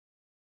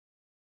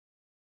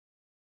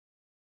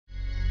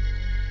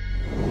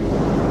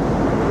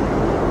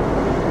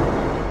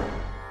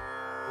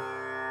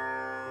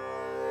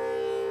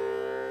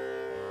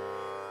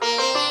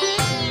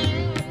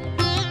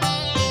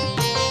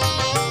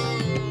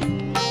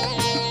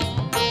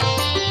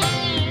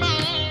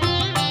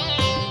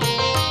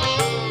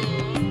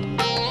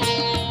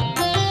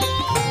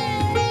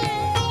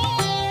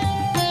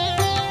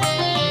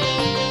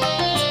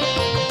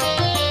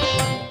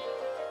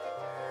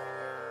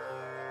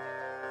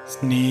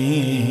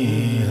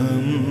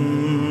സ്നേഹം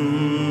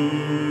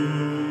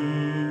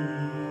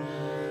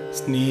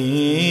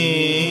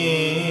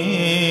സ്നേഹം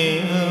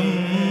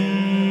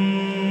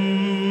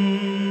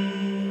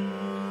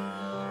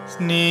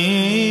സ്നേഹം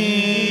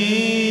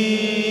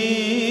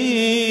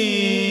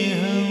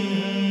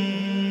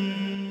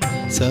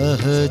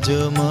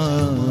സഹജമായി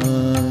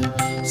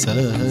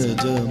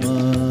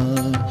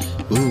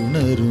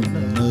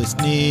ഉണരുന്ന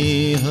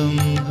സ്നേഹം,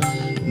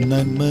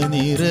 നന്മ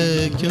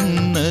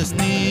നിറയ്ക്കുന്ന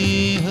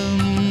സ്നേഹം,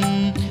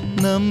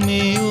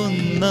 നമ്മെ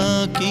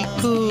ഒന്നാക്കി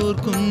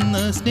കോർക്കുന്ന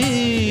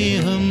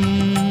സ്നേഹം,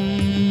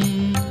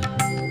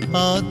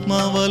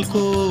 ആത്മാവാൽ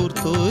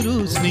കോർത്തൊരു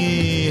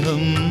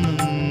സ്നേഹം,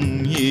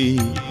 ഈ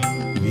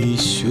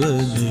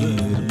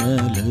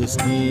വിശ്വനിർമ്മല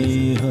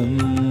സ്നേഹം,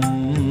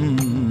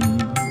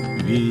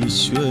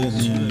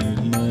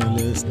 വിശ്വനിർമ്മല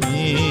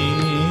സ്നേഹം.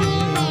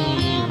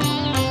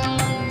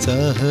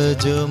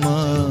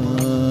 സഹജമായി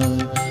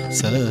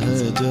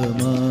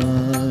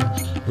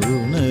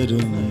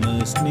ഉണരുന്ന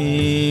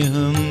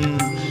സ്നേഹം,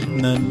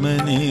 നന്മ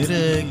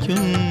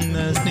നിറയ്ക്കുന്ന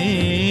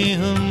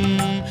സ്നേഹം,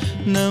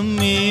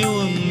 നമ്മെ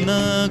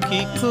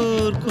ഒന്നാക്കി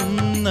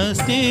കോർക്കുന്ന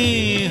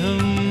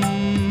സ്നേഹം,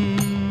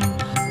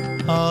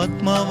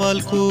 ആത്മാവാൽ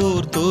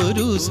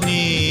കോർത്തൊരു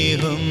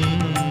സ്നേഹം,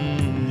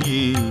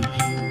 ഈ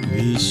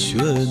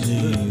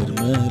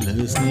വിശ്വനിർമ്മല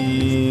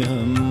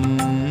സ്നേഹം,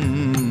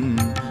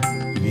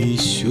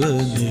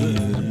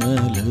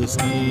 വിശ്വനിർമ്മല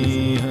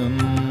സ്നേഹം,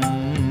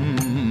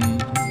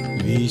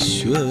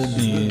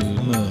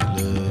 വിശ്വനിർമ്മല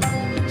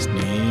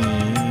സ്നേഹം.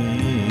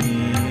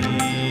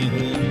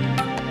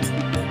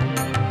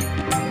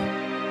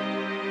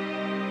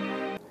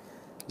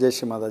 ജയ്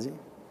ശ്രീ മാതാജി.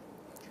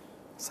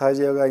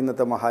 സഹജയോഗ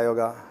ഇന്നത്തെ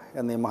മഹായോഗ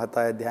എന്നീ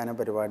മഹത്തായ ധ്യാന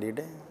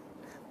പരിപാടിയുടെ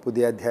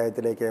പുതിയ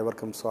അധ്യായത്തിലേക്ക്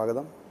ഏവർക്കും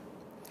സ്വാഗതം.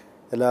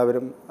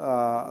 എല്ലാവരും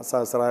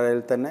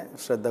സഹസ്രാരയിൽ തന്നെ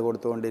ശ്രദ്ധ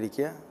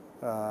കൊടുത്തുകൊണ്ടിരിക്കുക.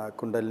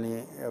 കുണ്ടലിനി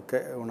ഒക്കെ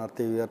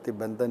ഉണർത്തി ഉയർത്തി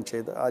ബന്ധം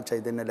ചെയ്ത് ആ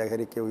ചൈതന്യ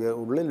ലഹരിക്ക്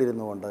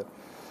ഉള്ളിലിരുന്നു കൊണ്ട്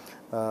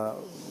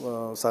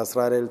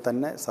സഹസ്രാരയിൽ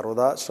തന്നെ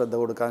സർവ്വതാ ശ്രദ്ധ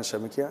കൊടുക്കാൻ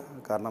ശ്രമിക്കുക.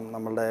 കാരണം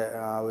നമ്മളുടെ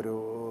ആ ഒരു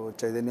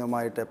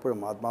ചൈതന്യവുമായിട്ട് എപ്പോഴും,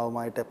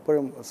 ആത്മാവുമായിട്ട്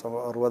എപ്പോഴും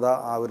സർവ്വതാ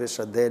ആ ഒരു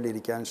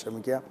ശ്രദ്ധയിലിരിക്കാൻ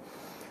ശ്രമിക്കുക.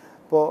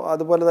 അപ്പോൾ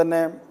അതുപോലെ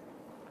തന്നെ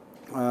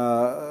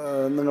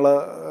നിങ്ങൾ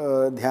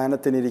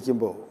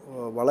ധ്യാനത്തിനിരിക്കുമ്പോൾ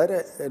വളരെ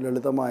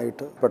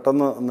ലളിതമായിട്ട്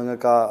പെട്ടെന്ന്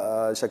നിങ്ങൾക്ക് ആ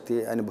ശക്തി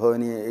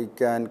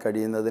അനുഭവനിക്കാൻ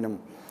കഴിയുന്നതിനും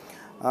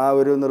ആ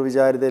ഒരു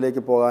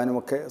നിർവിചാരിതയിലേക്ക്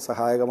പോകാനുമൊക്കെ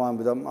സഹായകമാം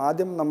വിധം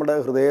ആദ്യം നമ്മുടെ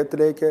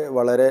ഹൃദയത്തിലേക്ക്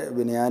വളരെ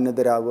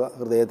വിനയാന്വിതരാകുക.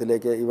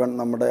 ഹൃദയത്തിലേക്ക് ഈവൻ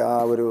നമ്മുടെ ആ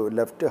ഒരു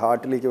ലെഫ്റ്റ്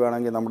ഹാർട്ടിലേക്ക്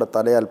വേണമെങ്കിൽ നമ്മുടെ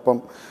തല അല്പം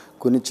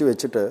കുനിച്ചു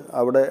വെച്ചിട്ട്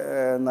അവിടെ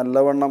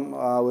നല്ലവണ്ണം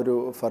ആ ഒരു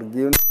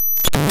ഫർഗീവ്നെസ്,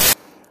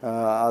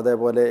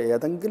 അതേപോലെ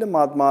ഏതെങ്കിലും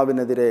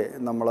ആത്മാവിനെതിരെ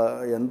നമ്മൾ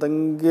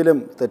എന്തെങ്കിലും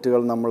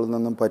തെറ്റുകൾ നമ്മളിൽ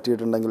നിന്നും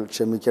പറ്റിയിട്ടുണ്ടെങ്കിൽ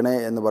ക്ഷമിക്കണേ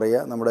എന്ന്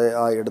പറയുക. നമ്മുടെ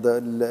ആ ഇടത്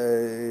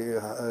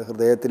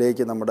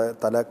ഹൃദയത്തിലേക്ക് നമ്മുടെ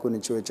തല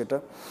കുനിച്ചു വെച്ചിട്ട്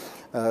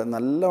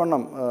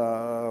നല്ലവണ്ണം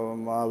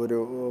ആ ഒരു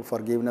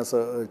ഫർഗീവ്നെസ്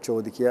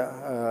ചോദിക്കുക.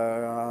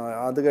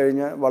 അത്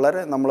കഴിഞ്ഞ്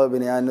വളരെ നമ്മൾ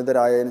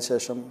വിനയാന്വിതരായതിന്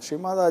ശേഷം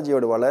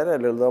ശ്രീമാതാജിയോട് വളരെ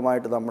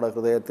ലളിതമായിട്ട് നമ്മുടെ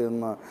ഹൃദയത്തിൽ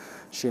നിന്ന്,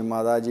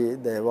 ശ്രീമാതാജി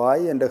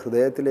ദയവായി എൻ്റെ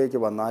ഹൃദയത്തിലേക്ക്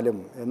വന്നാലും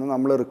എന്ന്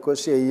നമ്മൾ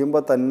റിക്വസ്റ്റ്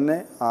ചെയ്യുമ്പോൾ തന്നെ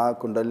ആ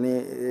കുണ്ടലിനി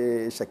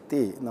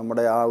ശക്തി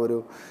നമ്മുടെ ആ ഒരു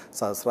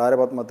സഹസ്രാര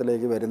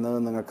പത്മത്തിലേക്ക് വരുന്നത്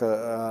നിങ്ങൾക്ക്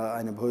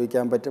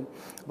അനുഭവിക്കാൻ പറ്റും.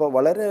 അപ്പോൾ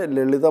വളരെ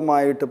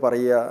ലളിതമായിട്ട്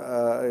പറയുക,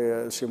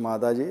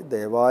 ശ്രീമാതാജി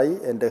ദയവായി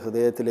എൻ്റെ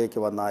ഹൃദയത്തിലേക്ക്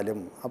വന്നാലും.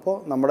 അപ്പോൾ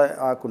നമ്മുടെ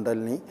ആ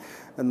കുണ്ടലിനി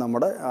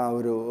നമ്മുടെ ആ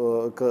ഒരു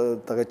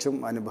തികച്ചും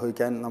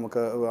അനുഭവിക്കാൻ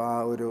നമുക്ക് ആ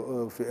ഒരു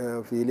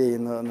ഫീൽ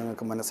ചെയ്യുന്നത്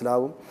നിങ്ങൾക്ക്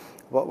മനസ്സിലാവും.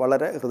 അപ്പോൾ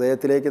വളരെ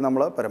ഹൃദയത്തിലേക്ക്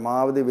നമ്മൾ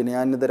പരമാവധി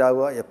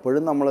വിനയാന്വിതരാകുക.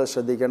 എപ്പോഴും നമ്മൾ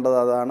ശ്രദ്ധിക്കേണ്ടത്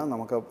അതാണ്,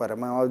 നമുക്ക്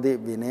പരമാവധി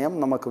വിനയം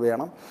നമുക്ക്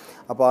വേണം.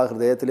 അപ്പോൾ ആ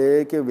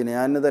ഹൃദയത്തിലേക്ക്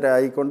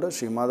വിനയാന്വിതരായിക്കൊണ്ട്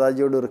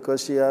ശ്രീമാതാജിയോട്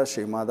റിക്വസ്റ്റ് ചെയ്യുക,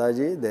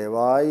 ശ്രീമാതാജി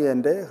ദയവായി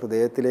എൻ്റെ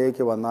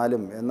ഹൃദയത്തിലേക്ക്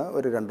വന്നാലും എന്ന്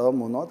ഒരു 2 or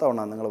 3 തവണ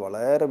നിങ്ങൾ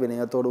വളരെ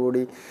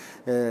വിനയത്തോടുകൂടി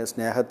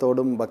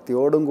സ്നേഹത്തോടും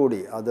ഭക്തിയോടും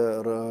കൂടി അത്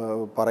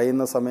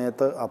പറയുന്ന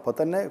സമയത്ത് അപ്പോൾ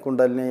തന്നെ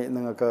കുണ്ടലിനി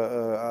നിങ്ങൾക്ക്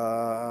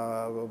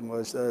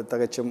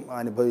തികച്ചും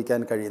അനുഭവിക്കാൻ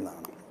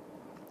കഴിയുന്നതാണ്.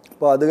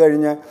 അപ്പോൾ അത്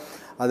കഴിഞ്ഞ്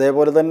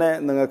അതേപോലെ തന്നെ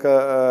നിങ്ങൾക്ക്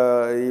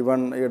ഈവൻ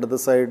ഇടത്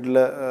സൈഡിൽ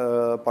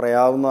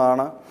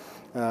പറയാവുന്നതാണ്,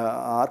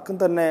 ആർക്കും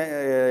തന്നെ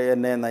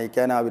എന്നെ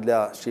നയിക്കാനാവില്ല,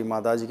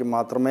 ശ്രീമാതാജിക്ക്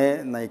മാത്രമേ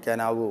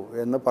നയിക്കാനാവൂ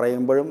എന്ന്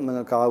പറയുമ്പോഴും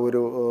നിങ്ങൾക്ക് ആ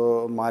ഒരു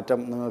മാറ്റം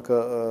നിങ്ങൾക്ക്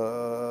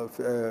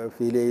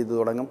ഫീൽ ചെയ്തു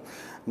തുടങ്ങും.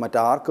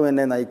 മറ്റാർക്കും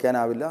എന്നെ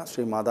നയിക്കാനാവില്ല,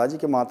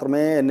 ശ്രീമാതാജിക്ക്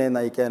മാത്രമേ എന്നെ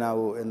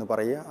നയിക്കാനാവൂ എന്ന്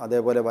പറയുക.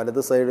 അതേപോലെ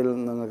വലത് സൈഡിൽ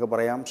നിങ്ങൾക്ക്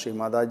പറയാം,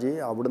 ശ്രീമാതാജി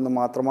അവിടുന്ന്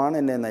മാത്രമാണ്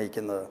എന്നെ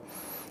നയിക്കുന്നത്,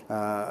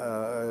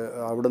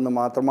 അവിടുന്ന്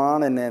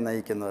മാത്രമാണ് എന്നെ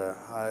നയിക്കുന്നത്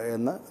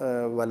എന്ന്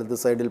വലത്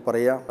സൈഡിൽ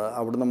പറയുക.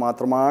 അവിടുന്ന്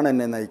മാത്രമാണ്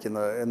എന്നെ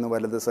നയിക്കുന്നത് എന്ന്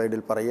വലത്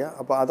സൈഡിൽ പറയുക.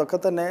 അപ്പോൾ അതൊക്കെ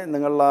തന്നെ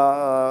നിങ്ങളുടെ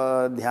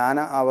ധ്യാന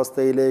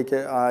അവസ്ഥയിലേക്ക്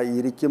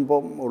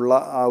ഇരിക്കുമ്പം ഉള്ള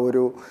ആ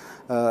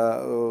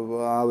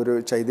ഒരു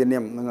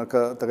ചൈതന്യം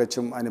നിങ്ങൾക്ക്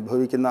തികച്ചും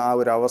അനുഭവിക്കുന്ന ആ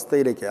ഒരു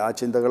അവസ്ഥയിലേക്ക് ആ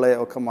ചിന്തകളെ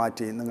ഒക്കെ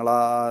മാറ്റി നിങ്ങൾ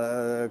ആ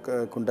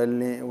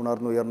കുണ്ടലിനി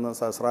ഉണർന്നുയർന്ന്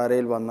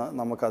സഹസ്രാരയിൽ വന്ന്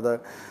നമുക്കത്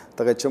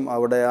തികച്ചും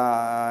അവിടെ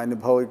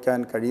അനുഭവിക്കാൻ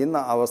കഴിയുന്ന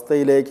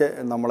അവസ്ഥയിലേക്ക്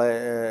നമ്മളെ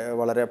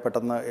വളരെ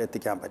പെട്ടെന്ന്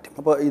എത്തിക്കാൻ പറ്റും.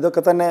 അപ്പോൾ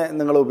ഇതൊക്കെ തന്നെ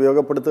നിങ്ങൾ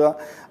ഉപയോഗപ്പെടുത്തുക.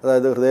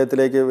 അതായത്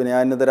ഹൃദയത്തിലേക്ക്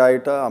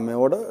വിനയാന്വിതരായിട്ട്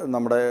അമ്മയോട്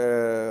നമ്മുടെ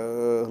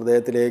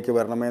ഹൃദയത്തിലേക്ക്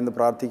വരണമെന്ന്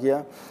പ്രാർത്ഥിക്കുക.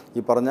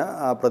 ഈ പറഞ്ഞ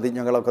ആ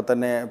പ്രതിജ്ഞകളൊക്കെ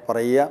തന്നെ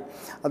പറയുക.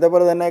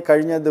 അതേപോലെ തന്നെ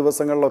കഴിഞ്ഞ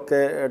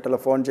ദിവസങ്ങളിലൊക്കെ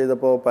ടെലിഫോൺ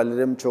ചെയ്തപ്പോൾ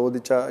പലരും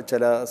ചോദിച്ച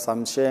ചില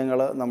സംശയങ്ങൾ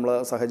നമ്മൾ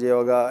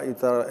സഹജയോഗ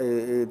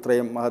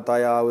ഇത്രയും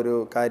മഹത്തായ ആ ഒരു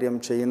കാര്യം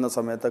ചെയ്യുന്ന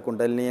സമയത്ത്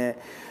കുണ്ടലിനിയെ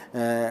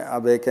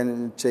അവേക്കൻ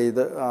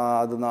ചെയ്ത്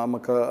അത്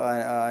നമുക്ക്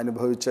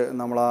അനുഭവിച്ച്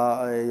നമ്മൾ ആ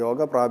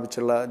യോഗ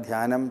പ്രാപിച്ചുള്ള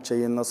ധ്യാനം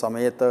ചെയ്യുന്ന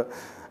സമയത്ത്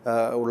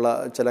ഉള്ള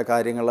ചില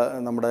കാര്യങ്ങൾ,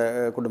 നമ്മുടെ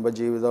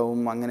കുടുംബജീവിതവും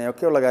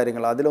അങ്ങനെയൊക്കെയുള്ള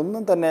കാര്യങ്ങൾ,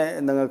 അതിലൊന്നും തന്നെ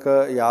നിങ്ങൾക്ക്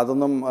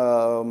യാതൊന്നും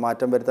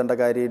മാറ്റം വരുത്തേണ്ട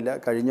കാര്യമില്ല.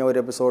 കഴിഞ്ഞ ഒരു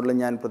എപ്പിസോഡിൽ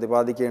ഞാൻ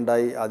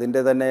പ്രതിപാദിക്കുകയുണ്ടായി.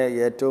 അതിൻ്റെ തന്നെ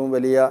ഏറ്റവും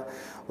വലിയ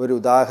ഒരു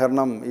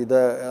ഉദാഹരണം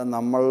ഇത്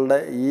നമ്മളുടെ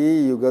ഈ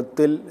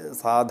യുഗത്തിൽ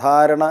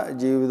സാധാരണ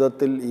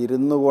ജീവിതത്തിൽ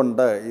ഇരുന്നു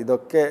കൊണ്ട്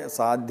ഇതൊക്കെ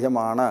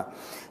സാധ്യമാണ്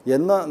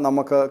എന്ന്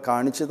നമുക്ക്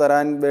കാണിച്ചു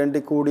തരാൻ വേണ്ടി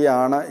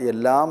കൂടിയാണ്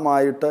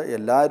എല്ലാമായിട്ട്,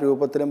 എല്ലാ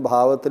രൂപത്തിലും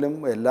ഭാവത്തിലും,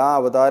 എല്ലാ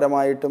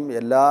അവതാരമായിട്ടും,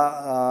 എല്ലാ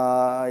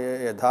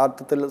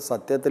യഥാർത്ഥത്തിൽ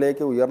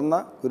സത്യത്തിലേക്ക്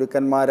ഉയർന്ന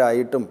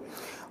ഗുരുക്കന്മാരായിട്ടും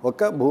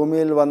ഒക്കെ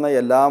ഭൂമിയിൽ വന്ന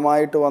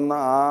എല്ലാമായിട്ട് വന്ന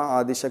ആ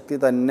ആദിശക്തി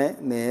തന്നെ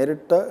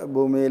നേരിട്ട്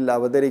ഭൂമിയിൽ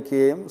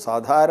അവതരിക്കുകയും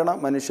സാധാരണ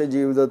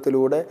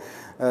മനുഷ്യജീവിതത്തിലൂടെ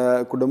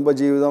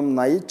കുടുംബജീവിതം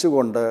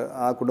നയിച്ചുകൊണ്ട്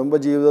ആ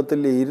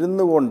കുടുംബജീവിതത്തിൽ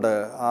ഇരുന്നു കൊണ്ട്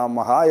ആ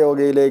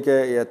മഹായോഗയിലേക്ക്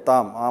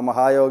എത്താം. ആ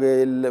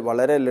മഹായോഗയിൽ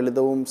വളരെ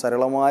ലളിതവും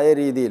സരളമായ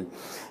രീതിയിൽ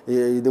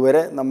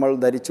ഇതുവരെ നമ്മൾ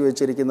ധരിച്ചു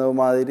വച്ചിരിക്കുന്നത്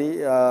മാതിരി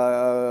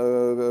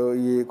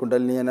ഈ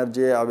കുണ്ടലിനി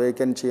എനർജിയെ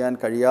അവേക്കൻ ചെയ്യാൻ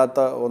കഴിയാത്ത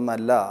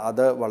ഒന്നല്ല.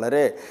 അത്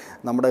വളരെ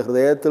നമ്മുടെ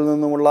ഹൃദയത്തിൽ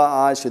നിന്നുമുള്ള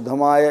ആ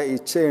ശുദ്ധമായ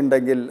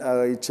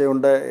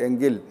ഇച്ഛയുണ്ട്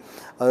എങ്കിൽ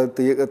അത്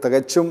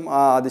തികച്ചും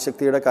ആ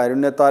ആദിശക്തിയുടെ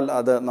കാരുണ്യത്താൽ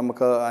അത്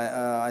നമുക്ക്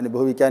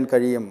അനുഭവിക്കാൻ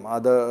കഴിയും.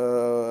 അത്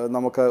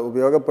നമുക്ക്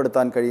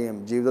ഉപയോഗപ്പെടുത്താൻ കഴിയും.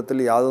 ജീവിതത്തിൽ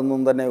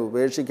യാതൊന്നും തന്നെ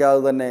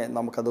ഉപേക്ഷിക്കാതെ തന്നെ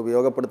നമുക്കത്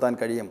ഉപയോഗപ്പെടുത്താൻ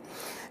കഴിയും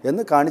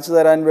എന്ന് കാണിച്ചു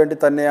തരാൻ വേണ്ടി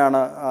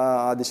തന്നെയാണ്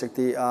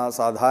ആദിശക്തി ആ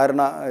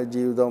സാധാരണ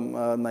ജീവിതം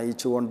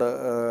നയിച്ചുകൊണ്ട്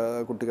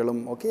കുട്ടികളും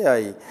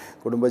ഒക്കെയായി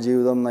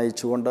കുടുംബജീവിതം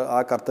നയിച്ചുകൊണ്ട് ആ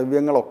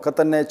കർത്തവ്യങ്ങളൊക്കെ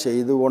തന്നെ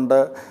ചെയ്തുകൊണ്ട്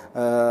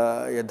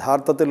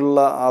യഥാർത്ഥത്തിലുള്ള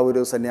ആ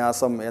ഒരു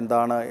സന്യാസം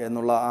എന്താണ്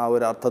എന്നുള്ള ആ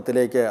ഒരു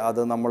അർത്ഥത്തിലേക്ക്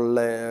അത്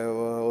നമ്മളുടെ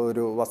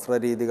ഒരു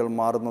വസ്ത്രരീതികൾ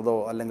മാറുന്നതോ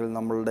അല്ലെങ്കിൽ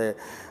നമ്മളുടെ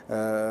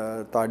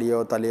താടിയോ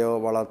തലയോ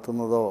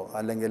വളർത്തുന്നതോ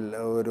അല്ലെങ്കിൽ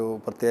ഒരു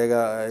പ്രത്യേക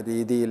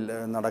രീതിയിൽ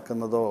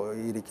നടക്കുന്നതോ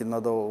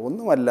ഇരിക്കുന്നതോ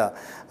ഒന്നുമല്ല.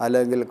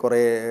 അല്ലെങ്കിൽ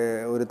കുറേ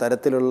ഒരു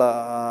തരത്തിലുള്ള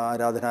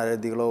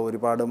ആരാധനാരീതികളോ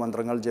ഒരുപാട്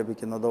മന്ത്രങ്ങൾ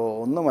ജപിക്കുന്നതോ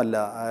ഒന്നുമല്ല.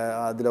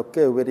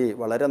 അതിലൊക്കെ ഉപരി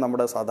വളരെ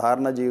നമ്മുടെ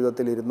സാധാരണ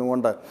ജീവിതത്തിൽ ഇരുന്നു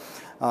കൊണ്ട്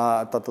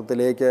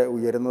തത്വത്തിലേക്ക്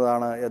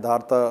ഉയരുന്നതാണ്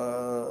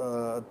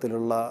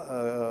യഥാർത്ഥത്തിലുള്ള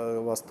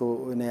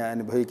വസ്തുവിനെ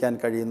അനുഭവിക്കാൻ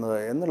കഴിയുന്നത്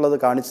എന്നുള്ളത്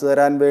കാണിച്ചു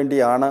തരാൻ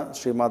വേണ്ടിയാണ്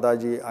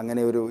ശ്രീമാതാജി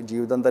അങ്ങനെ ഒരു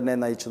ജീവിതം തന്നെ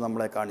നയിച്ച്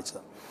നമ്മളെ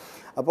കാണിച്ചത്.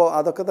 അപ്പോൾ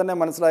അതൊക്കെ തന്നെ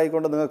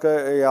മനസ്സിലായിക്കൊണ്ട് നിങ്ങൾക്ക്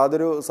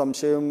യാതൊരു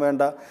സംശയവും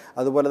വേണ്ട.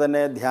 അതുപോലെ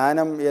തന്നെ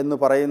ധ്യാനം എന്ന്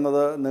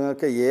പറയുന്നത്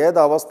നിങ്ങൾക്ക്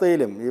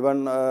ഏതവസ്ഥയിലും, ഈവൻ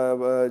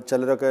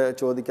ചിലരൊക്കെ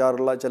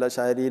ചോദിക്കാറുള്ള ചില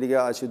ശാരീരിക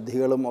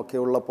അശുദ്ധികളും ഒക്കെ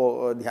ഉള്ളപ്പോൾ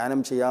ധ്യാനം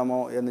ചെയ്യാമോ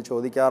എന്ന്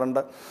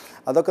ചോദിക്കാറുണ്ട്.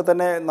 അതൊക്കെ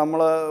തന്നെ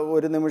നമ്മൾ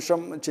ഒരു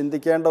നിമിഷം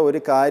ചിന്തിക്കേണ്ട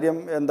ഒരു കാര്യം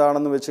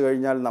എന്താണെന്ന് വെച്ച്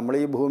കഴിഞ്ഞാൽ, നമ്മൾ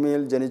ഈ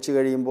ഭൂമിയിൽ ജനിച്ചു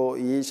കഴിയുമ്പോൾ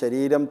ഈ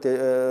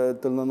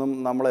ശരീരത്തിൽ നിന്നും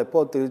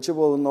നമ്മളെപ്പോൾ തിരിച്ചു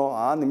പോകുന്നോ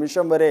ആ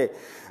നിമിഷം വരെ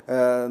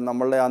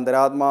നമ്മളുടെ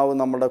അന്തരാത്മാവ്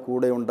നമ്മുടെ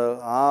കൂടെയുണ്ട്.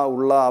 ആ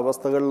ഉള്ള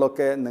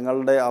അവസ്ഥകളിലൊക്കെ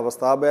നിങ്ങളുടെ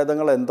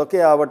അവസ്ഥാഭേദങ്ങൾ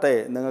എന്തൊക്കെയാവട്ടെ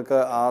നിങ്ങൾക്ക്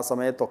ആ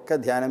സമയത്തൊക്കെ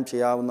ധ്യാനം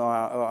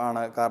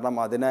ചെയ്യാവുന്നതാണ്. കാരണം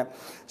അതിനെ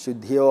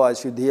ശുദ്ധിയോ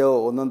അശുദ്ധിയോ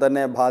ഒന്നും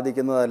തന്നെ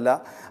ബാധിക്കുന്നതല്ല.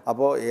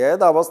 അപ്പോൾ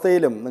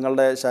ഏതവസ്ഥയിലും,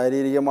 നിങ്ങളുടെ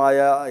ശാരീരികമായ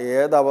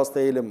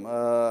ഏതവസ്ഥയിലും,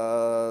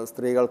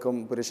 സ്ത്രീകൾക്കും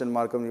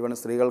പുരുഷന്മാർക്കും ഈവൻ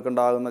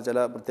സ്ത്രീകൾക്കുണ്ടാകുന്ന ചില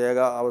പ്രത്യേക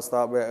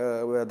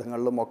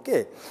അവസ്ഥാഭേദങ്ങളിലുമൊക്കെ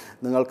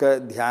നിങ്ങൾക്ക്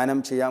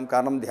ധ്യാനം ചെയ്യാം.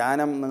 കാരണം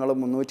ധ്യാനം നിങ്ങൾ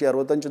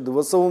 365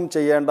 ദിവസവും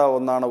ചെയ്യേണ്ട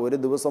ഒന്നാണ്. ഒരു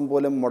ദിവസം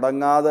പോലും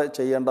മുടങ്ങാതെ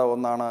ചെയ്യേണ്ട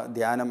ഒന്നാണ്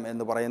ധ്യാനം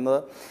എന്ന് പറയുന്നത്.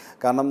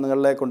 കാരണം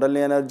നിങ്ങളുടെ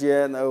കുണ്ടലിനി എനർജിയെ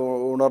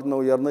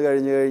ഉയർന്നു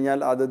കഴിഞ്ഞാൽ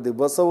അത്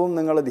ദിവസവും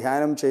നിങ്ങൾ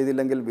ധ്യാനം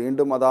ചെയ്തില്ലെങ്കിൽ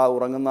വീണ്ടും അത് ആ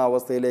ഉറങ്ങുന്ന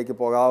അവസ്ഥയിലേക്ക്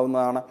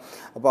പോകാവുന്നതാണ്.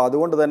 അപ്പോൾ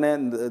അതുകൊണ്ട് തന്നെ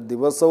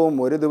ദിവസവും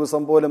ഒരു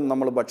ദിവസം പോലും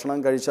നമ്മൾ ഭക്ഷണം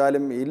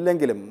കഴിച്ചാലും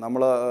ഇല്ലെങ്കിലും,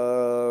 നമ്മൾ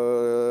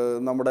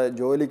നമ്മുടെ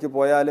ജോലിക്ക്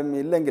പോയാലും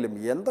ഇല്ലെങ്കിലും,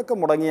 എന്തൊക്കെ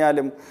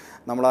മുടങ്ങിയാലും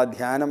നമ്മൾ ആ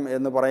ധ്യാനം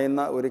എന്ന്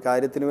പറയുന്ന ഒരു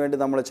കാര്യത്തിന് വേണ്ടി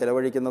നമ്മൾ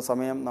ചിലവഴിക്കുന്ന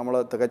സമയം നമ്മൾ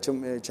തികച്ചും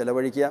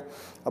ചിലവഴിക്കുക.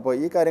 അപ്പോൾ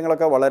ഈ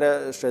കാര്യങ്ങളൊക്കെ വളരെ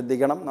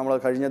ശ്രദ്ധിക്കണം. നമ്മൾ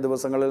കഴിഞ്ഞ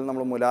ദിവസങ്ങളിൽ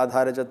നമ്മൾ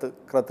മൂലാധാര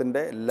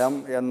ചക്രത്തിൻ്റെ ലം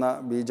എന്ന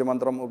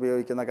ബീജമന്ത്രം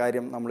ഉപയോഗിക്കുന്ന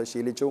കാര്യം നമ്മൾ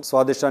ശീലിച്ചു.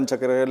 സ്വാധിഷ്ഠാന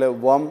ചക്രയിൽ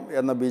വം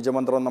എന്ന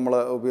ബീജമന്ത്രം നമ്മൾ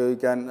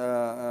ഉപയോഗിക്കാൻ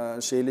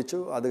ശീലിച്ചു.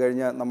 അത്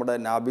കഴിഞ്ഞ് നമ്മുടെ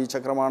നാഭി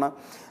ചക്രമാണ്.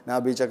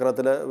 നാഭി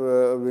ചക്രത്തിൽ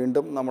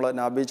വീണ്ടും നമ്മൾ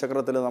നാഭി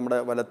ചക്രത്തിൽ നമ്മുടെ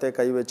വലത്തെ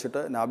കൈ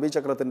വെച്ചിട്ട് നാഭി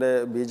ചക്രത്തിൻ്റെ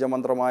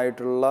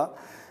ബീജമന്ത്രമായിട്ടുള്ള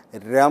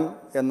രം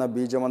എന്ന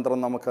ബീജമന്ത്രം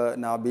നമുക്ക്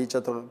നാഭി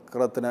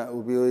ചക്രത്തിന്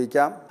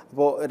ഉപയോഗിക്കാം.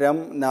 അപ്പോൾ രം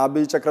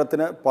നാഭി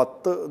ചക്രത്തിന്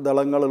 10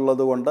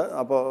 ദളങ്ങളുള്ളത് കൊണ്ട്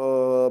അപ്പോൾ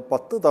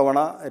 10 തവണ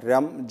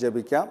രം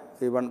ജപിക്കാം.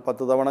 ഈവൻ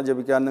 10 തവണ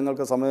ജപിക്കാൻ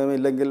നിങ്ങൾക്ക്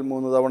സമയമില്ലെങ്കിൽ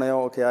 3 തവണയോ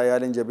ഒക്കെ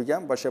ആയാലും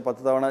ജപിക്കാം. പക്ഷേ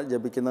 10 തവണ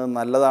ജപിക്കുന്നത്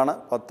നല്ലതാണ്.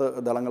 10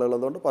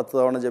 ദളങ്ങളുള്ളതുകൊണ്ട് 10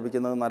 തവണ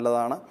ജപിക്കുന്നത്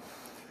നല്ലതാണ്.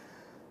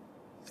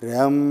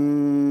 രം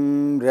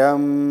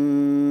രം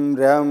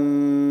രം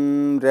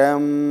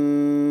രം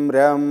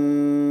രം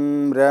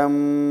രം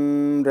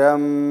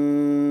രം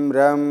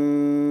രം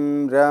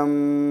രം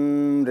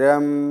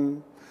രം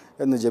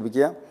എന്ന്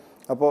ജപിക്കുക.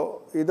 അപ്പോൾ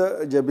ഇത്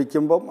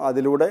ജപിക്കുമ്പം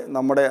അതിലൂടെ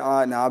നമ്മുടെ ആ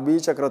നാഭി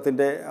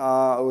ചക്രത്തിൻ്റെ ആ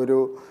ഒരു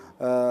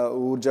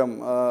ഊർജം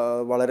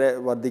വളരെ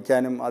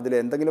വർദ്ധിക്കാനും അതിൽ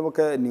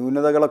എന്തെങ്കിലുമൊക്കെ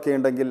ന്യൂനതകളൊക്കെ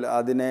ഉണ്ടെങ്കിൽ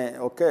അതിനെ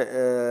ഒക്കെ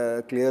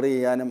ക്ലിയർ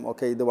ചെയ്യാനും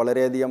ഒക്കെ ഇത്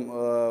വളരെയധികം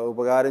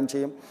ഉപകാരം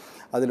ചെയ്യും.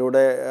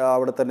 അതിലൂടെ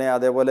അവിടെ തന്നെ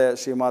അതേപോലെ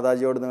ശ്രീ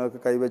മാതാജിയോട് നിങ്ങൾക്ക്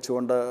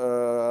കൈവച്ചുകൊണ്ട്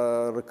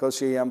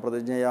റിക്വസ്റ്റ് ചെയ്യാം,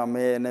 പ്രതിജ്ഞ ചെയ്യാം,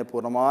 അമ്മയെ എന്നെ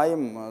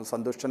പൂർണ്ണമായും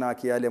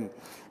സന്തുഷ്ടനാക്കിയാലും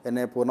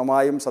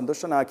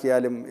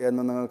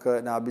എന്ന് നിങ്ങൾക്ക്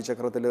നാഭി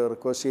ചക്രത്തിൽ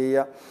റിക്വസ്റ്റ്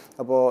ചെയ്യുക.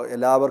 അപ്പോൾ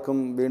എല്ലാവർക്കും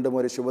വീണ്ടും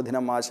ഒരു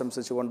ശുഭദിനം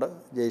ആശംസിച്ചുകൊണ്ട്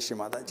ജയ് ശ്രീ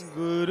മാതാജി.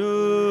 ഗുരു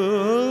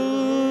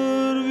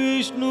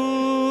വിഷ്ണു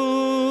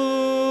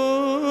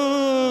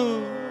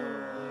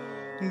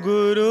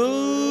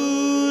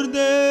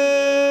ഗുരുദേവോ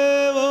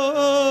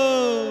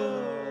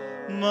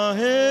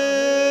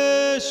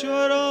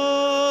മഹേശ്വര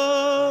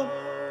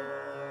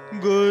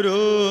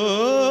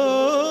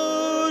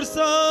ഗുരുർ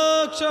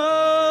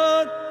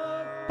സാക്ഷാത്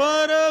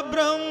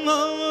പരബ്രഹ്മ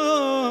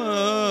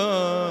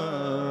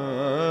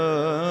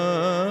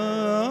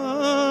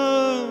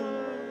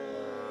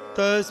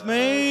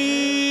തസ്മൈ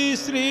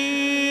ശ്രീ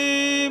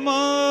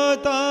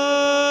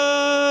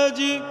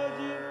മാതാജി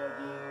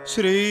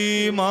ശ്രീ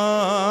മാതാജി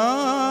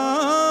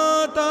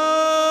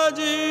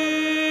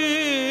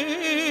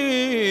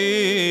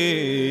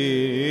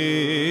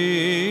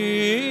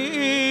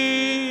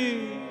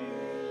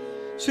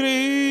ശ്രീ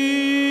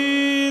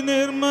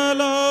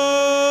നിർമ്മലാ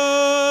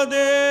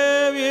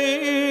ദേവി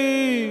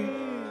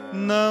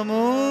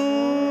നമോ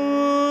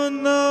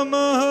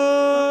നമഃ.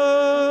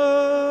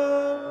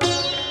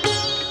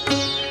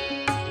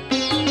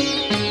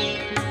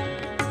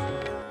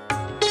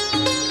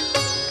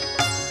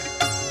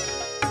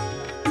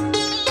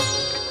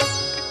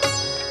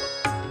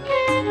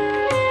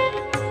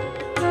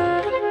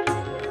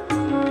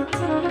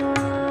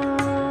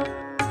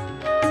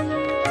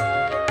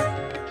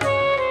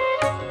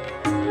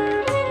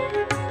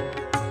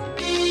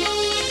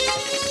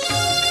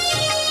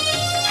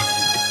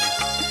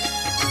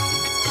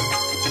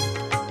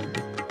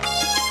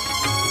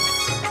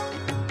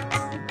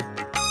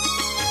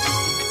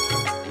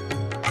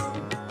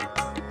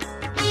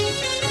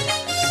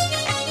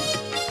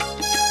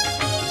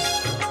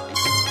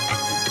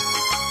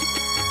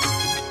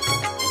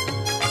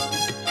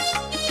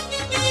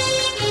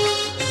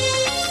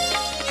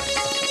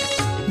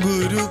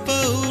 ഗുരു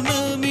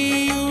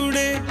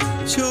പൗർണമിയുടെ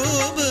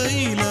ശോഭയിലവിടത്തെ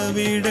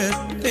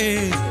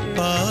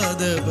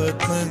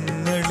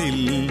പാദപത്മങ്ങളിൽ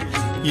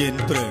എൻ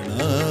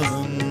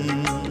പ്രണാമം.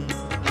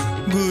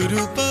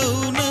 ഗുരു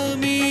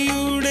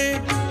പൗർണമിയുടെ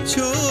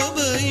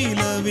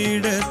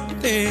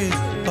ശോഭയിലവിടത്തെ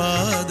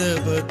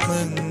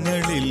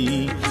പാദപത്മങ്ങളിൽ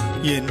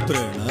എൻ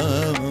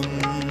പ്രണാമം.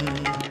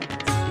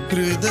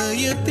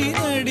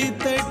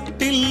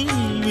 ഹൃദയത്തിനടിത്തട്ടിൽ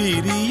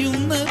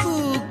വിരിയുന്ന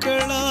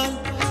പൂക്കളാൽ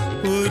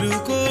ഒരു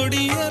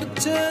കോടി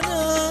അർച്ചന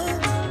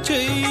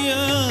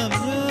ചെയ്യാം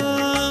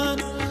ഞാൻ.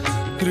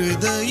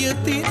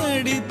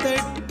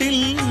 ഹൃദയത്തിനടിത്തട്ടിൽ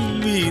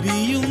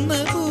വിരിയുന്ന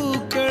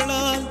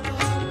പൂക്കളാൽ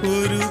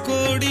ഒരു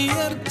കോടി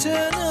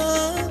അർച്ചന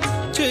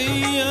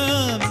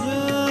ചെയ്യാം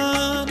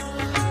ഞാൻ.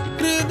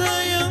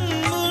 ഹൃദയം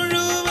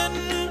മുഴുവൻ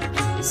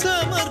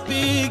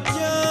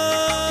സമർപ്പിക്കാം